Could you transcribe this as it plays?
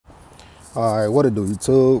Alright, what it do,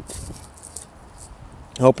 YouTube?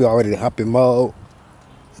 I hope y'all ready to hop in mode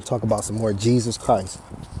and talk about some more Jesus Christ.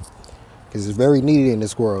 Because it's very needed in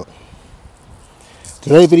this world.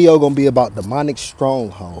 Today's video gonna be about demonic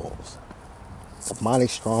strongholds. Demonic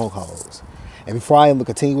strongholds. And before I even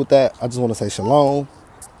continue with that, I just want to say shalom.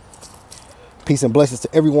 Peace and blessings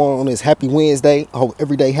to everyone on this happy Wednesday. I hope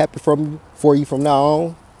every day happy for you from now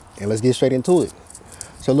on. And let's get straight into it.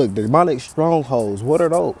 So look, the demonic strongholds, what are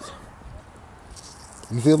those?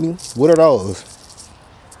 You feel me? What are those?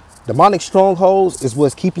 Demonic strongholds is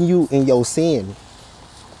what's keeping you in your sin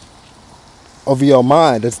over your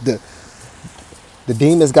mind. That's the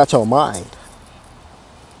demons got your mind.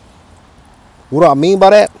 What do I mean by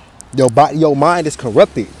that? Your mind is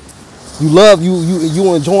corrupted.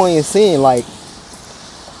 You enjoying sin, like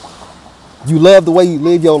you love the way you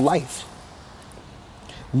live your life,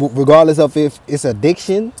 regardless of if it's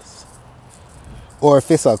addictions or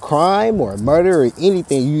if it's a crime or a murder or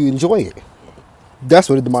anything. You enjoy it. That's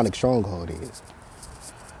what a demonic stronghold is.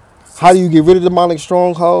 How do you get rid of demonic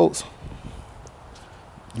strongholds?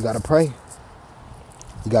 You gotta pray.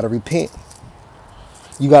 You gotta repent.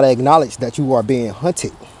 You gotta acknowledge that you are being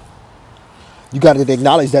hunted. You gotta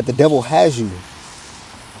acknowledge that the devil has you.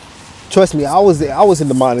 Trust me, I was in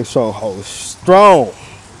demonic strongholds. Strong.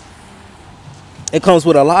 It comes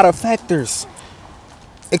with a lot of factors.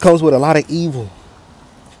 It comes with a lot of evil.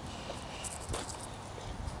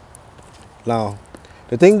 Now,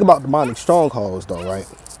 the thing about demonic strongholds though, right?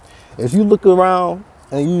 If you look around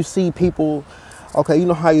and you see people, okay, you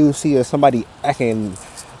know how you see somebody acting.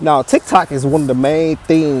 Now, TikTok is one of the main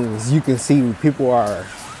things you can see people are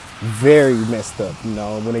very messed up, you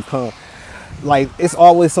know, when it comes, like, it's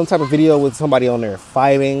always some type of video with somebody on there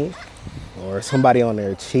fighting or somebody on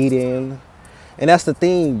there cheating. And that's the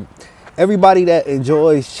thing. Everybody that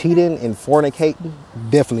enjoys cheating and fornicating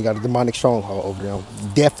definitely got a demonic stronghold over them.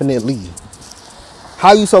 Definitely.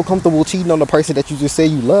 How you so comfortable cheating on the person that you just say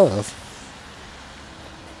you love?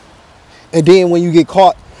 And then when you get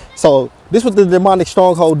caught, so this is what the demonic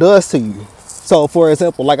stronghold does to you. So for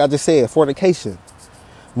example, like I just said, fornication.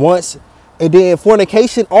 And then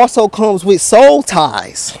fornication also comes with soul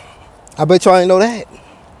ties. I bet y'all ain't know that.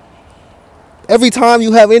 Every time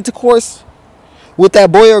you have intercourse with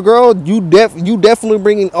that boy or girl, you definitely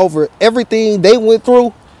bringing over everything they went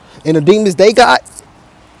through and the demons they got,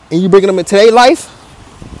 and you bringing them into their life.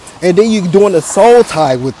 And then you doing a soul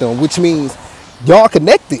tie with them, which means y'all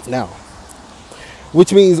connected now.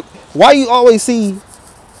 Which means, why you always see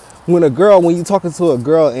when you talking to a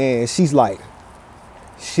girl and she's like,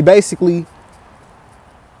 she basically,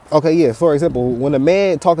 okay, yeah, for example, when a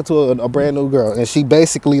man talking to a brand new girl and she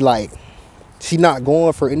basically like, she not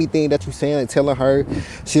going for anything that you saying and telling her,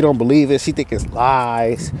 she don't believe it, she think it's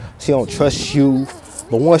lies, she don't trust you.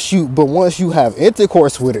 But once you have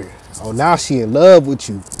intercourse with her, oh, now she in love with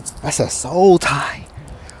you. That's a soul tie.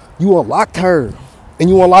 You unlocked her, and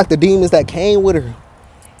you unlocked the demons that came with her,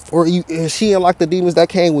 or she unlocked the demons that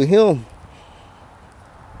came with him.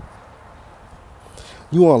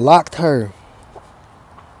 You unlocked her,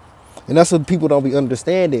 and that's what people don't be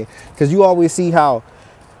understanding. Because you always see how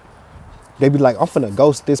they be like, I'm finna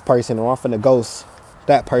ghost this person, or I'm finna ghost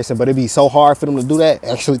that person, but it'd be so hard for them to do that,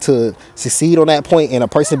 actually to succeed on that point, and a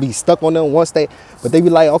person be stuck on them once but they be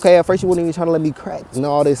like, okay, at first you wouldn't even trying to let me crack and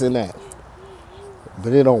all this and that,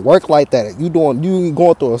 but it don't work like that. You going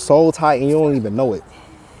through a soul tie and you don't even know it.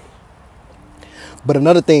 But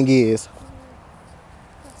another thing is,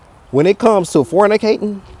 when it comes to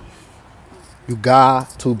fornicating, you got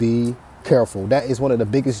to be careful. That is one of the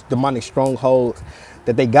biggest demonic strongholds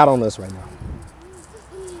that they got on us right now.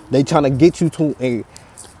 They trying to get you to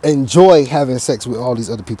enjoy having sex with all these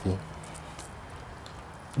other people.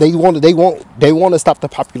 They want to stop the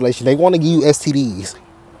population. They want to give you STDs.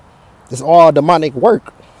 It's all demonic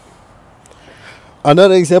work.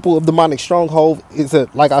 Another example of demonic stronghold is,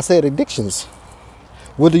 like I said, addictions.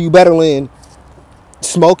 Whether you battling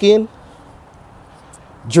smoking,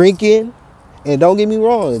 drinking, and don't get me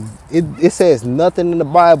wrong, it says nothing in the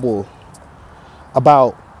Bible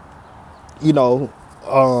about, you know,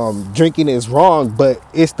 drinking is wrong, but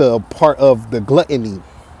it's the part of the gluttony,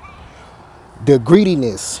 the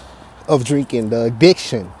greediness of drinking, the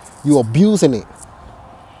addiction. You abusing it.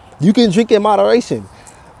 You can drink in moderation,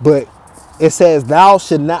 but it says thou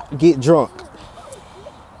should not get drunk.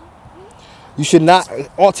 You should not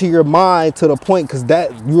alter your mind to the point, because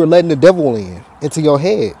that you are letting the devil into your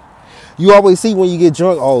head. You always see when you get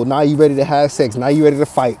drunk, oh, now you ready to have sex, now you ready to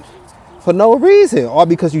fight. For no reason. All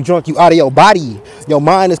because you drunk, you out of your body. Your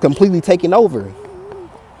mind is completely taken over.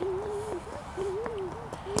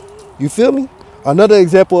 You feel me? Another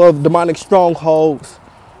example of demonic strongholds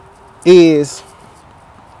is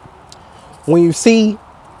when you see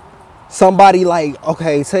somebody like,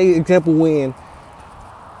 okay, say example when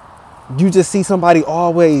you just see somebody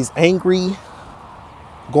always angry,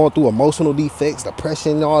 going through emotional defects,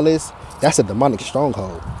 depression, and all this. That's a demonic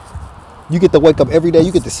stronghold. You get to wake up every day,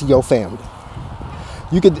 you get to see your family.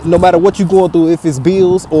 You could, no matter what you're going through, if it's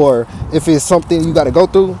bills or if it's something you got to go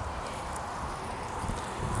through,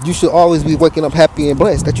 you should always be waking up happy and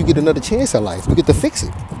blessed that you get another chance at life. You get to fix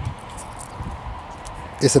it.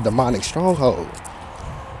 It's a demonic stronghold.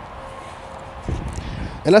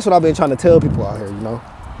 And that's what I've been trying to tell people out here, you know.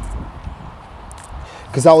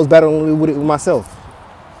 Because I was battling with it myself.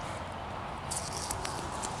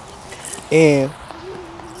 And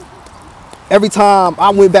every time I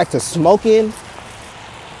went back to smoking,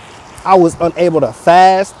 I was unable to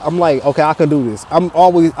fast. I'm like, okay, I can do this.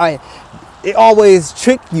 It always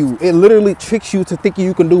tricks you. It literally tricks you to thinking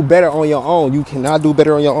you can do better on your own. You cannot do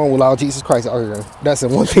better on your own without Jesus Christ out here. That's the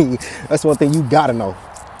one thing. That's one thing you gotta know.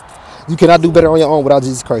 You cannot do better on your own without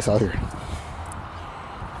Jesus Christ out here.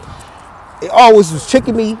 It always was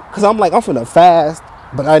tricking me because I'm like, I'm finna fast,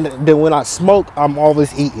 but then when I smoke, I'm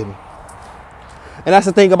always eating. And that's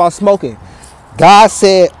the thing about smoking. God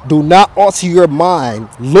said, do not alter your mind.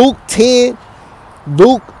 Luke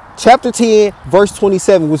chapter 10, verse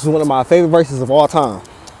 27, which is one of my favorite verses of all time.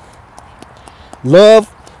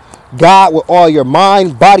 Love God with all your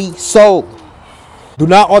mind, body, soul. Do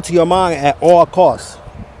not alter your mind at all costs.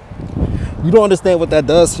 You don't understand what that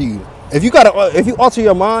does to you. If you alter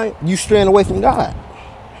your mind, you straying away from God.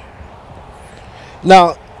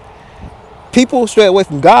 Now, people stray away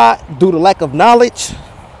from God due to lack of knowledge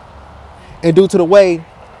and due to the way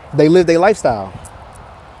they live their lifestyle.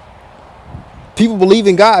 People believe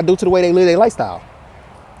in God due to the way they live their lifestyle.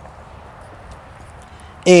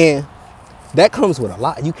 And that comes with a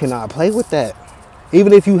lot. You cannot play with that.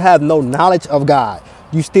 Even if you have no knowledge of God,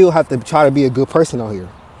 you still have to try to be a good person out here.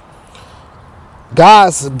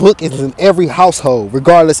 God's book is in every household,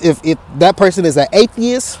 regardless if that person is an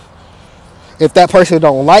atheist, if that person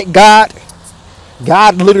don't like God.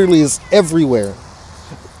 God literally is everywhere.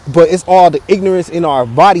 But it's all the ignorance in our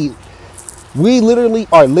body. We literally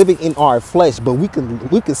are living in our flesh, but we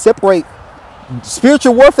can separate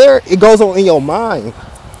spiritual warfare. It goes on in your mind.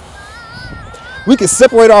 We can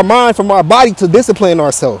separate our mind from our body to discipline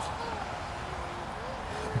ourselves.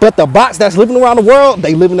 But the bots that's living around the world,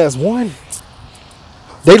 they living as one.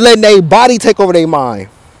 They letting their body take over their mind.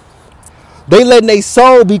 They letting their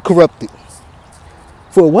soul be corrupted.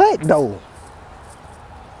 For what though?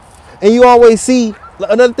 And you always see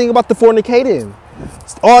another thing about the fornicating.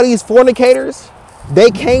 All these fornicators,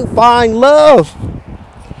 they can't find love.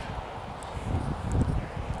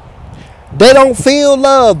 They don't feel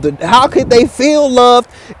loved. How could they feel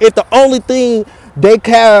loved if the only thing they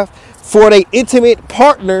have for their intimate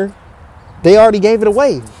partner, they already gave it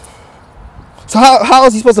away? So how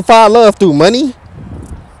is he supposed to find love? Through money?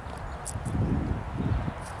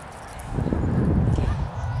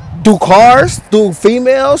 Through cars? Through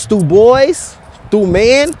females? Through boys? Through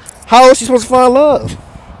men? How is she supposed to find love?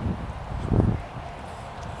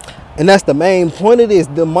 And that's the main point of this.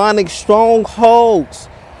 Demonic strongholds.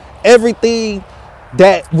 Everything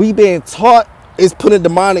that we've been taught is putting a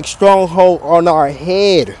demonic stronghold on our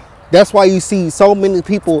head. That's why you see so many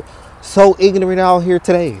people so ignorant out here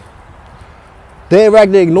today. They'd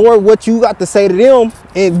rather ignore what you got to say to them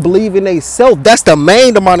and believe in themselves. That's the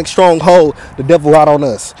main demonic stronghold the devil got on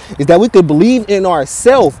us. Is that we could believe in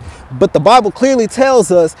ourselves. But the Bible clearly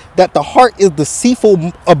tells us that the heart is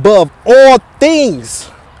deceitful above all things.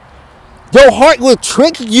 Your heart will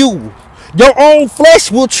trick you. Your own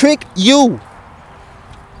flesh will trick you.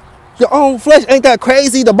 Your own flesh. Ain't that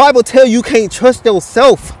crazy? The Bible tells you can't trust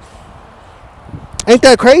yourself. Ain't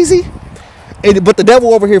that crazy? But the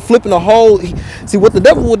devil over here flipping the whole. See what the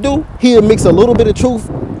devil will do? He'll mix a little bit of truth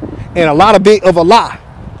and a lot of bit of a lie.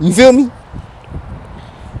 You feel me?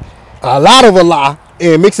 A lot of a lie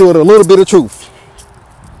and mix it with a little bit of truth.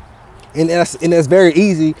 And that's very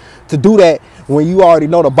easy to do that when you already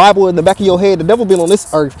know the Bible in the back of your head. The devil been on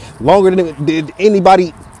this earth longer than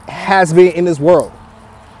anybody has been in this world.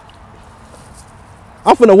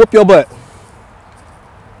 I'm finna whoop your butt.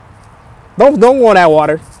 Don't want that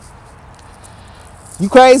water. You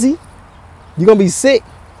crazy? You're gonna be sick.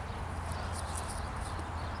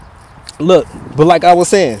 Look, but like I was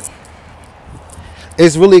saying,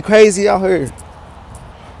 it's really crazy out here.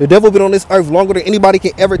 The devil been on this earth longer than anybody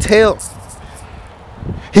can ever tell.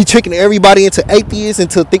 He tricking everybody into atheists,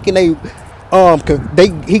 into thinking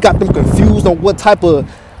he got them confused on what type of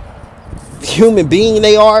human being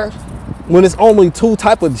they are. when it's only two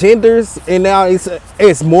type of genders, and now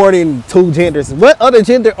it's more than two genders. What other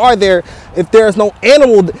gender are there if there's no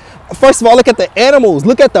animal? First of all, look at the animals,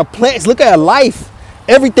 look at the plants, look at life.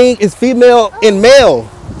 Everything is female and male,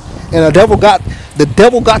 and the devil got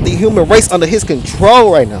the human race under his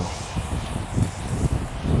control right now.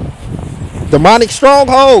 Demonic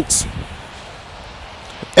strongholds.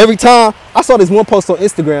 Every time I saw this one post on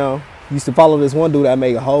Instagram, I used to follow this one dude that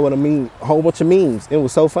made a whole bunch of memes. It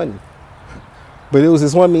was so funny. But it was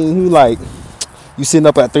this one meme, he like, you sitting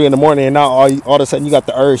up at 3 in the morning and now all of a sudden you got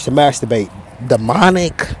the urge to masturbate.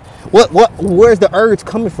 Demonic. Where's the urge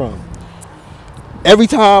coming from? Every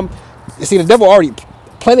time, you see, the devil already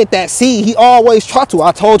planted that seed. He always try to.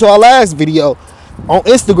 I told y'all last video on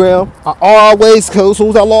Instagram, I always, as soon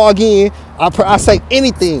as I log in, I say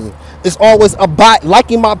anything. It's always a bot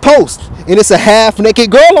liking my post. And it's a half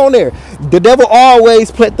naked girl on there. The devil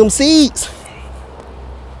always plant them seeds.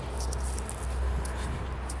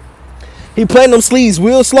 He planting them seeds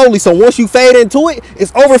real slowly. So once you fade into it,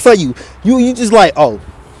 it's over for you. You just like, oh,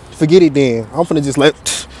 forget it then. I'm finna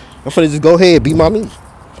just go ahead, be my me.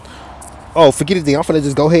 Oh, forget it then. I'm finna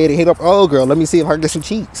just go ahead and hit up, oh girl, let me see if I can get some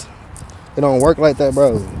cheeks. It don't work like that,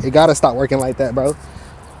 bro. It gotta stop working like that, bro.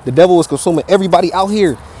 The devil was consuming everybody out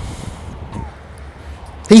here.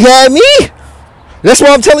 He had me. That's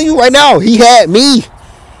what I'm telling you right now. He had me.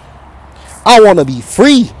 I want to be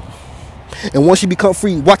free. And once you become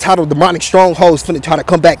free, watch how the demonic strongholds finna try to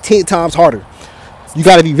come back 10 times harder. You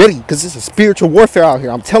got to be ready, because it's a spiritual warfare out here.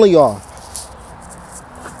 I'm telling y'all.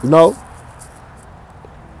 You know?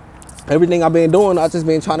 Everything I've been doing, I've just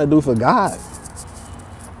been trying to do for God.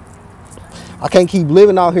 I can't keep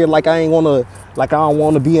living out here like I don't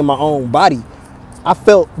want to be in my own body. I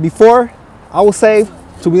felt before I was saved,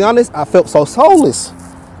 to be honest, I felt so soulless.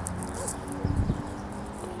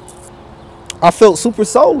 I felt super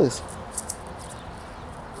soulless.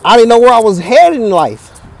 I didn't know where I was headed in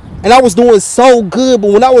life. And I was doing so good,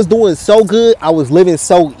 but when I was doing so good, I was living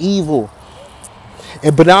so evil.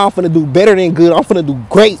 But now I'm finna do better than good. I'm finna do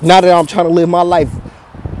great now that I'm trying to live my life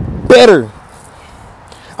better.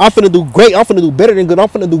 I'm finna do great. I'm finna do better than good. I'm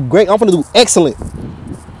finna do great. I'm finna do excellent.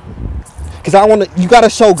 Because you gotta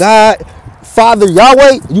show God, Father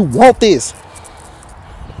Yahweh, you want this.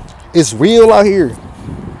 It's real out here.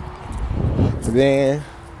 Man,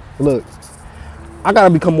 look, I gotta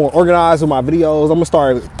become more organized with my videos. I'm gonna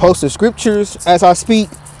start posting scriptures as I speak.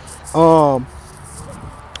 I'm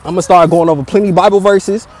gonna start going over plenty Bible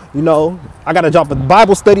verses. You know, I gotta drop a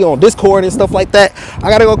Bible study on Discord and stuff like that. I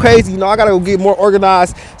gotta go crazy. You know, I gotta go get more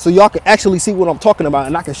organized so y'all can actually see what I'm talking about,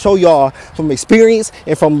 and I can show y'all from experience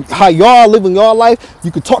and from how y'all living your life.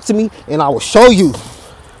 You can talk to me and I will show you.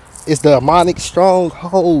 It's the demonic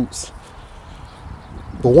strongholds.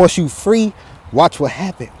 But once you free, watch what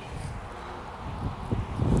happens.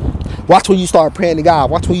 Watch when you start praying to God.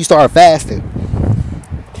 Watch when you start fasting.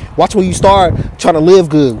 Watch when you start trying to live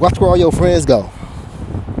good. Watch where all your friends go.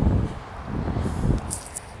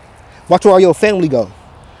 Watch where all your family go.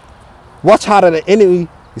 Watch how the enemy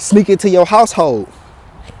sneak into your household.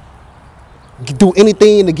 Do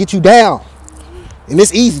anything to get you down. And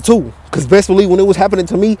it's easy too. Because best believe when it was happening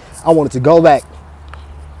to me, I wanted to go back.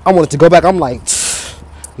 I'm like,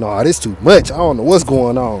 no, this too much. I don't know what's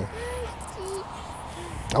going on.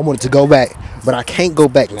 I wanted to go back, but I can't go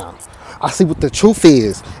back now. I see what the truth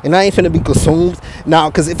is, and I ain't finna be consumed now.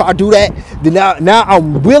 Because if I do that, then now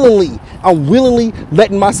I'm willingly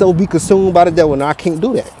letting myself be consumed by the devil. Now I can't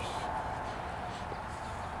do that.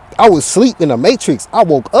 I was asleep in the matrix. I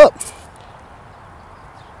woke up.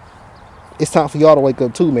 It's time for y'all to wake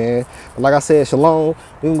up too, man. But like I said, shalom.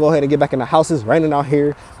 We can go ahead and get back in the house. It's raining out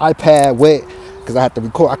here. iPad wet because I had to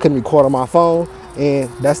record. I couldn't record on my phone, and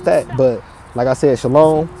that's that. But like I said,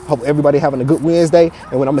 shalom. Hope everybody having a good Wednesday.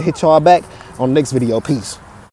 And when I'm going to hit y'all back on the next video. Peace.